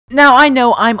Now, I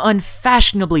know I'm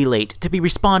unfashionably late to be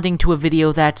responding to a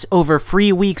video that's over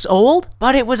 3 weeks old,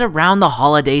 but it was around the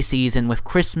holiday season with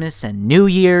Christmas and New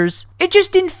Year's. It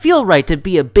just didn't feel right to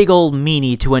be a big old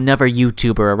meanie to another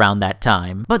YouTuber around that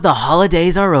time. But the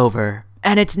holidays are over,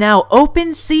 and it's now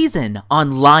open season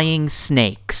on lying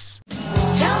snakes.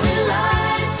 Tell me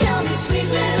lies, tell me sweet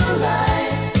little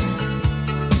lies.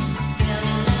 Tell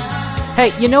me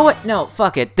lies. Hey, you know what? No,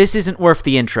 fuck it. This isn't worth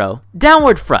the intro.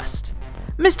 Downward Thrust.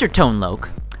 Mr. Toneloke,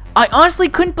 I honestly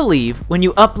couldn't believe when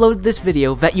you uploaded this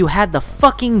video that you had the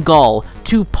fucking gall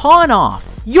to pawn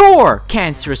off your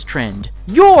cancerous trend,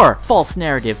 your false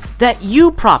narrative that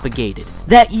you propagated,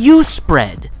 that you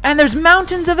spread, and there's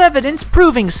mountains of evidence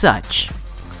proving such.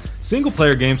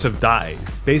 Single-player games have died.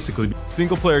 Basically,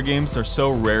 single-player games are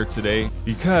so rare today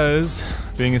because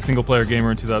being a single-player gamer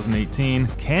in 2018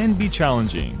 can be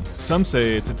challenging. Some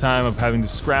say it's a time of having to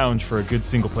scrounge for a good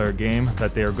single-player game,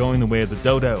 that they are going the way of the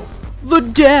dodo. The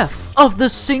death of the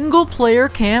single-player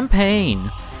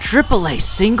campaign. AAA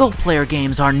single-player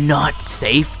games are not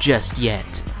safe just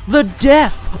yet. The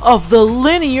death of the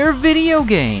linear video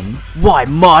game. Why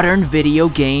modern video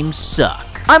games suck.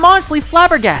 I'm honestly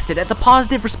flabbergasted at the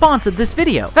positive response of this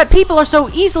video, that people are so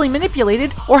easily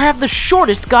manipulated or have the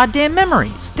shortest goddamn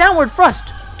memories. Downward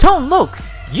Thrust, Toneloke,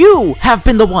 you have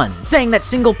been the one saying that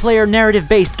single-player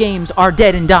narrative-based games are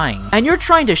dead and dying, and you're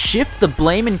trying to shift the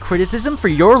blame and criticism for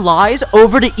your lies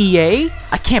over to EA?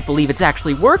 I can't believe it's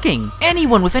actually working.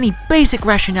 Anyone with any basic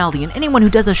rationality and anyone who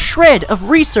does a shred of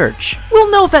research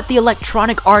will know that the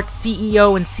Electronic Arts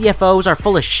CEO and CFOs are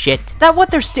full of shit, that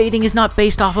what they're stating is not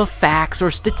based off of facts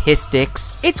or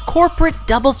statistics. It's corporate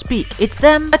doublespeak. It's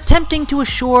them attempting to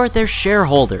assure their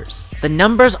shareholders. The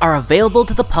numbers are available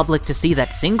to the public to see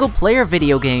that single-player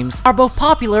video games are both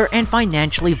popular and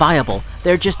financially viable.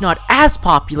 They're just not as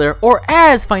popular or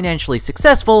as financially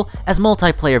successful as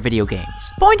multiplayer video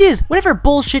games. Point is, whatever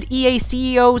bullshit EA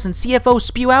CEOs and CFOs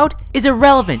spew out is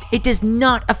irrelevant. It does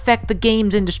not affect the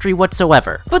games industry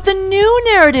whatsoever. But the new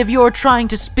narrative you're trying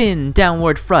to spin,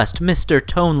 Downward Thrust, Mr.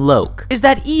 Toneloke, is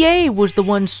that EA was the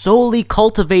one solely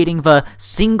cultivating the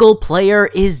single player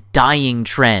is dying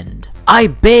trend. I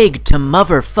beg to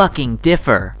motherfucking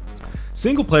differ.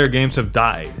 Single-player games have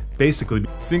died. Basically,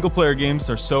 single-player games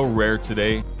are so rare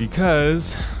today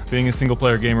because being a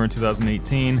single-player gamer in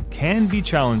 2018 can be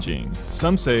challenging.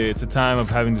 Some say it's a time of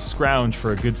having to scrounge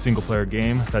for a good single-player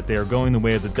game, that they are going the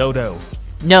way of the dodo.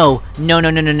 No,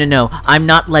 I'm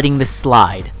not letting this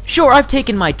slide. Sure, I've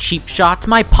taken my cheap shots,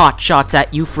 my pot shots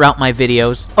at you throughout my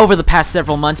videos over the past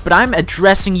several months, but I'm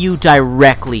addressing you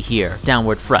directly here,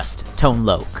 Downward Thrust,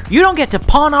 Toneloke. You don't get to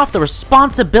pawn off the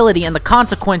responsibility and the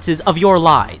consequences of your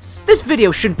lies. This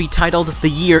video shouldn't be titled The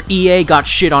Year EA Got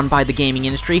Shit On by the Gaming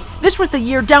Industry. This was the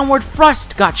year Downward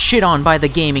Thrust got shit on by the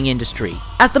gaming industry,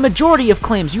 as the majority of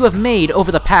claims you have made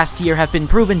over the past year have been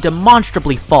proven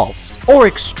demonstrably false, or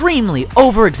extremely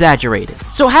over-exaggerated.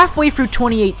 So halfway through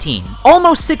 2018,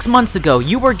 almost 6 months ago,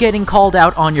 you were getting called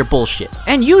out on your bullshit,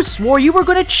 and you swore you were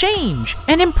gonna change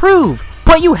and improve,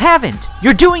 but you haven't.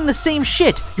 You're doing the same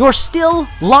shit. You're still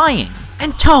lying.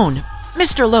 And Tone,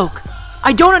 Mr. Loke,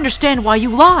 I don't understand why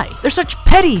you lie. They're such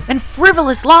petty and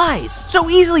frivolous lies, so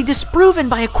easily disproven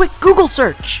by a quick Google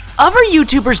search. Other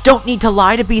YouTubers don't need to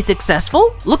lie to be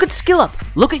successful. Look at SkillUp,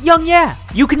 look at Young Yeah.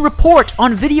 You can report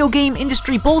on video game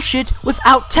industry bullshit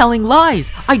without telling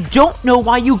lies. I don't know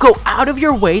why you go out of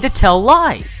your way to tell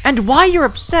lies, and why you're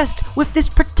obsessed with this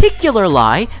particular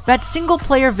lie that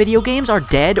single-player video games are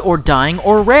dead or dying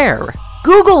or rare.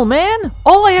 Google, man!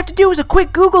 All I have to do is a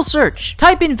quick Google search.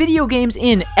 Type in video games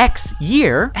in X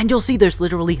year, and you'll see there's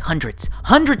literally hundreds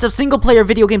of single-player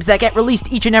video games that get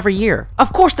released each and every year.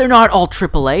 Of course, they're not all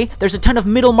AAA. There's a ton of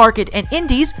middle market and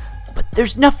indies, but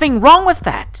there's nothing wrong with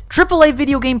that. AAA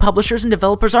video game publishers and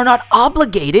developers are not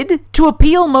obligated to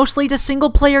appeal mostly to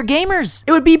single-player gamers.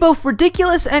 It would be both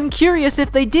ridiculous and curious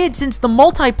if they did, since the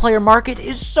multiplayer market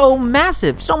is so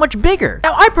massive, so much bigger.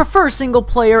 Now, I prefer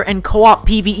single-player and co-op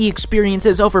PvE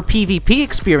experiences over PvP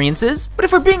experiences, but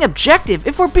if we're being objective,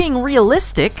 if we're being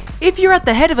realistic, if you're at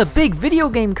the head of a big video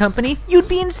game company, you'd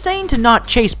be insane to not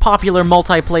chase popular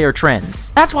multiplayer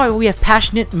trends. That's why we have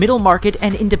passionate middle market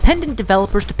and independent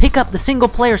developers to pick up the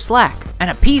single-player slack and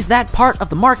appease that part of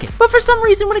the market. But for some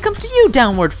reason, when it comes to you,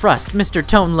 Downward Thrust, Mr.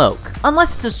 Toneloke,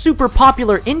 unless it's a super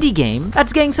popular indie game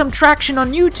that's getting some traction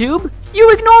on YouTube, You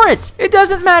ignore it. It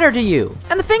doesn't matter to you.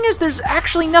 And the thing is, there's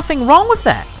actually nothing wrong with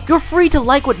that. You're free to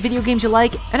like what video games you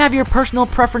like and have your personal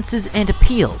preferences and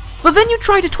appeals. But then you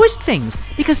try to twist things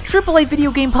because AAA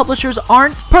video game publishers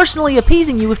aren't personally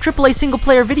appeasing you with AAA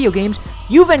single-player video games.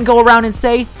 You then go around and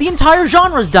say, the entire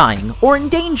genre's dying, or in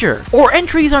danger, or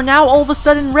entries are now all of a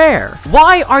sudden rare.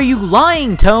 Why are you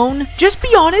lying, Tone? Just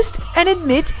be honest and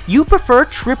admit you prefer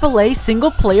AAA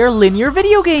single-player linear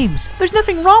video games. There's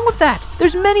nothing wrong with that.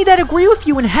 There's many that agree with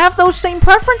you and have those same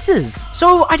preferences.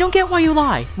 So I don't get why you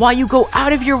lie, why you go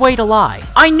out of your way to lie.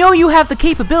 I know you have the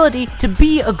capability to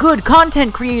be a good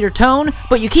content creator, Tone,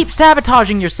 but you keep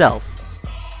sabotaging yourself.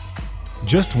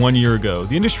 Just 1 year ago,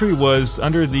 the industry was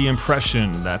under the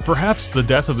impression that perhaps the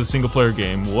death of the single-player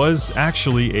game was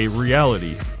actually a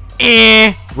reality.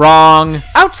 Wrong.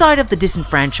 Outside of the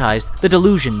disenfranchised, the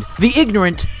delusioned, the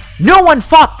ignorant, no one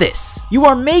fought this. You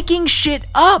are making shit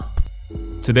up.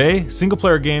 Today,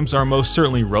 single-player games are most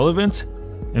certainly relevant,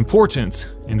 important,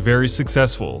 and very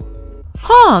successful.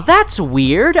 Huh, that's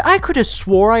weird. I could have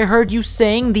swore I heard you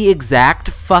saying the exact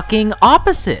fucking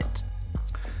opposite.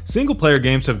 Single-player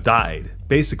games have died.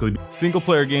 Basically,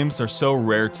 single-player games are so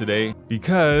rare today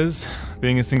because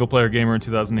being a single-player gamer in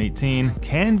 2018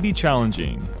 can be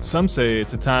challenging. Some say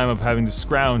it's a time of having to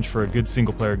scrounge for a good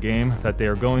single-player game, that they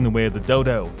are going the way of the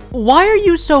dodo. Why are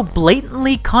you so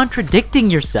blatantly contradicting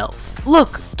yourself?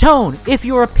 Look, Tone, if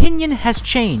your opinion has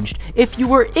changed, if you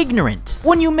were ignorant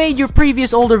when you made your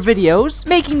previous older videos,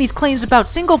 making these claims about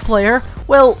single-player,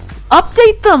 well,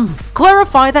 update them!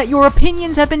 Clarify that your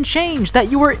opinions have been changed,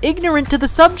 that you were ignorant to the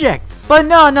subject. But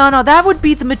no, that would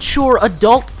be the mature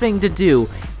adult thing to do.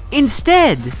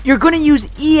 Instead, you're gonna use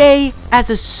EA as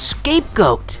a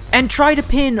scapegoat and try to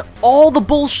pin all the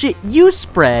bullshit you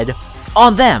spread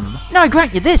on them. Now I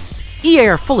grant you this, EA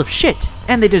are full of shit,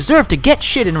 and they deserve to get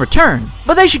shit in return,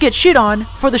 but they should get shit on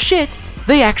for the shit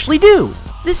they actually do.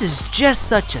 This is just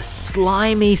such a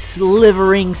slimy,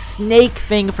 slivering snake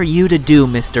thing for you to do,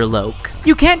 Mr. Loke.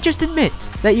 You can't just admit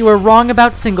that you were wrong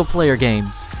about single-player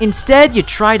games. Instead, you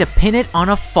try to pin it on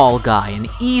a fall guy, an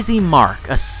easy mark,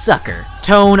 a sucker.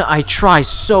 Tone, I try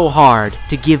so hard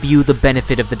to give you the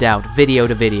benefit of the doubt, video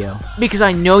to video, because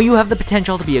I know you have the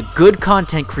potential to be a good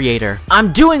content creator.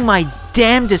 I'm doing my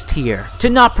damnedest here to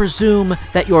not presume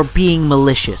that you're being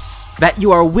malicious, that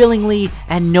you are willingly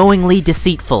and knowingly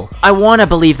deceitful. I want to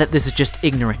believe that this is just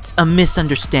ignorance, a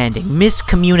misunderstanding,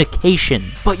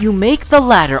 miscommunication, but you make the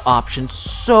latter option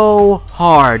so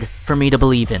hard for me to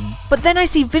believe in. But then I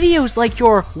see videos like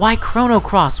your Why Chrono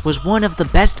Cross was one of the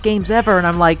best games ever, and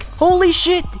I'm like, holy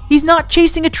shit, he's not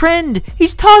chasing a trend.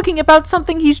 He's talking about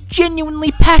something he's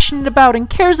genuinely passionate about and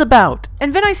cares about.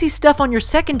 And then I see stuff on your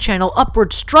second channel,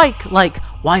 Upward Strike, like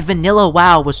Why Vanilla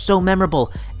WoW was so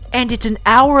memorable, and it's an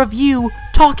hour of you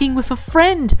talking with a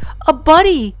friend, a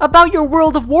buddy, about your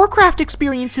World of Warcraft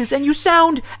experiences, and you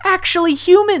sound actually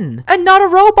human, and not a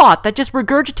robot that just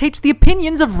regurgitates the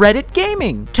opinions of Reddit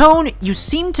gaming. Tone, you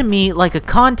seem to me like a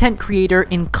content creator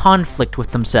in conflict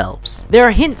with themselves. There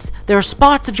are hints, there are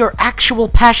spots of your actual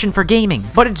passion for gaming,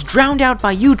 but it's drowned out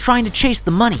by you trying to chase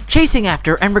the money, chasing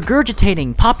after and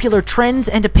regurgitating popular trends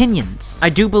and opinions. I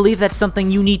do believe that's something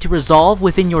you need to resolve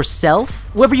within yourself,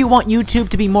 whether you want YouTube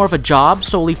to be more of a job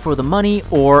solely for the money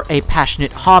or a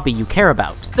passionate hobby you care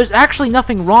about. There's actually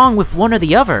nothing wrong with one or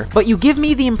the other, but you give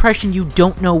me the impression you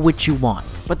don't know which you want.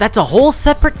 But that's a whole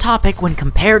separate topic when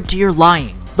compared to your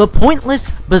lying. The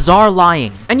pointless, bizarre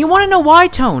lying. And you want to know why,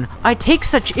 Tone, I take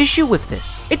such issue with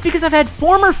this? It's because I've had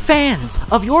former fans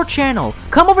of your channel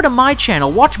come over to my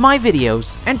channel, watch my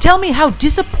videos, and tell me how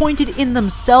disappointed in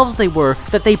themselves they were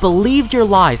that they believed your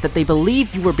lies, that they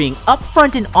believed you were being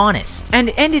upfront and honest, and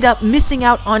ended up missing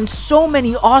out on so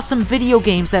many awesome video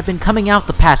games that have been coming out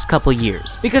the past couple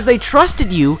years. Because they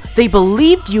trusted you, they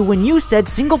believed you when you said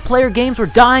single-player games were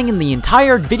dying and the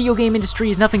entire video game industry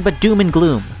is nothing but doom and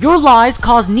gloom. Your lies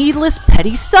cause needless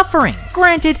petty suffering.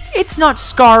 Granted, it's not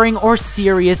scarring or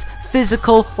serious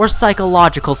physical or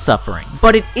psychological suffering,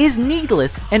 but it is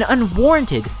needless and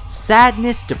unwarranted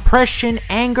sadness, depression,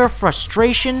 anger,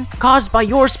 frustration caused by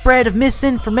your spread of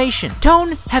misinformation.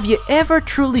 Tone, have you ever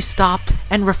truly stopped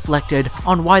and reflected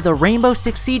on why the Rainbow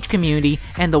Six Siege community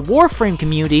and the Warframe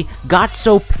community got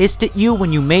so pissed at you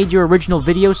when you made your original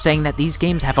video saying that these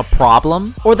games have a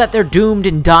problem, or that they're doomed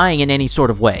and dying in any sort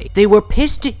of way? They were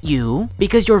pissed at you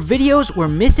because your videos were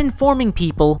misinforming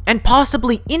people and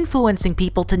possibly influencing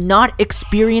people to not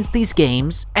experience these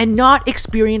games and not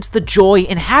experience the joy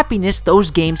and happiness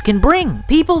those games can bring.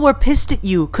 People were pissed at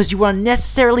you because you were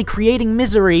unnecessarily creating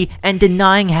misery and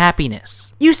denying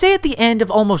happiness. You say at the end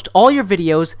of almost all your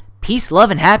videos, Peace, love,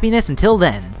 and happiness until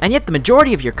then. And yet the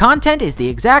majority of your content is the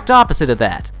exact opposite of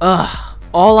that. Ugh.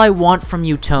 All I want from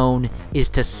you, Tone, is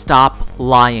to stop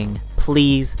lying.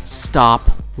 Please stop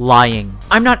lying.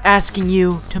 I'm not asking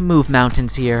you to move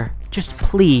mountains here. Just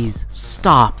please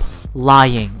stop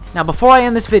lying. Now before I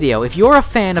end this video, if you're a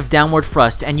fan of Downward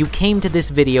Thrust and you came to this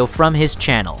video from his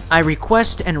channel, I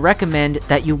request and recommend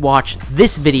that you watch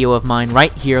this video of mine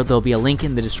right here. There'll be a link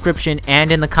in the description and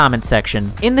in the comment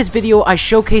section. In this video, I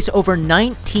showcase over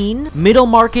 19 middle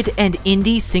market and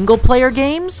indie single player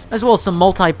games, as well as some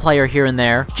multiplayer here and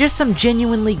there. Just some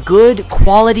genuinely good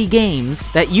quality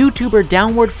games that YouTuber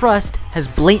Downward Thrust has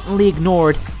blatantly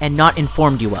ignored and not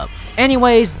informed you of.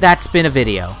 Anyways, that's been a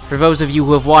video. For those of you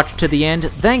who have watched to the end,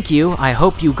 thank you. I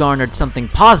hope you garnered something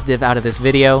positive out of this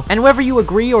video. And whether you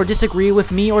agree or disagree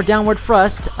with me or Downward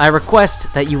Thrust, I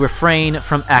request that you refrain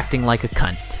from acting like a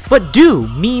cunt. But do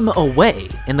meme away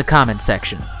in the comment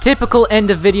section. Typical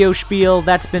end of video spiel,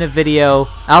 that's been a video.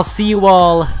 I'll see you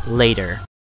all later.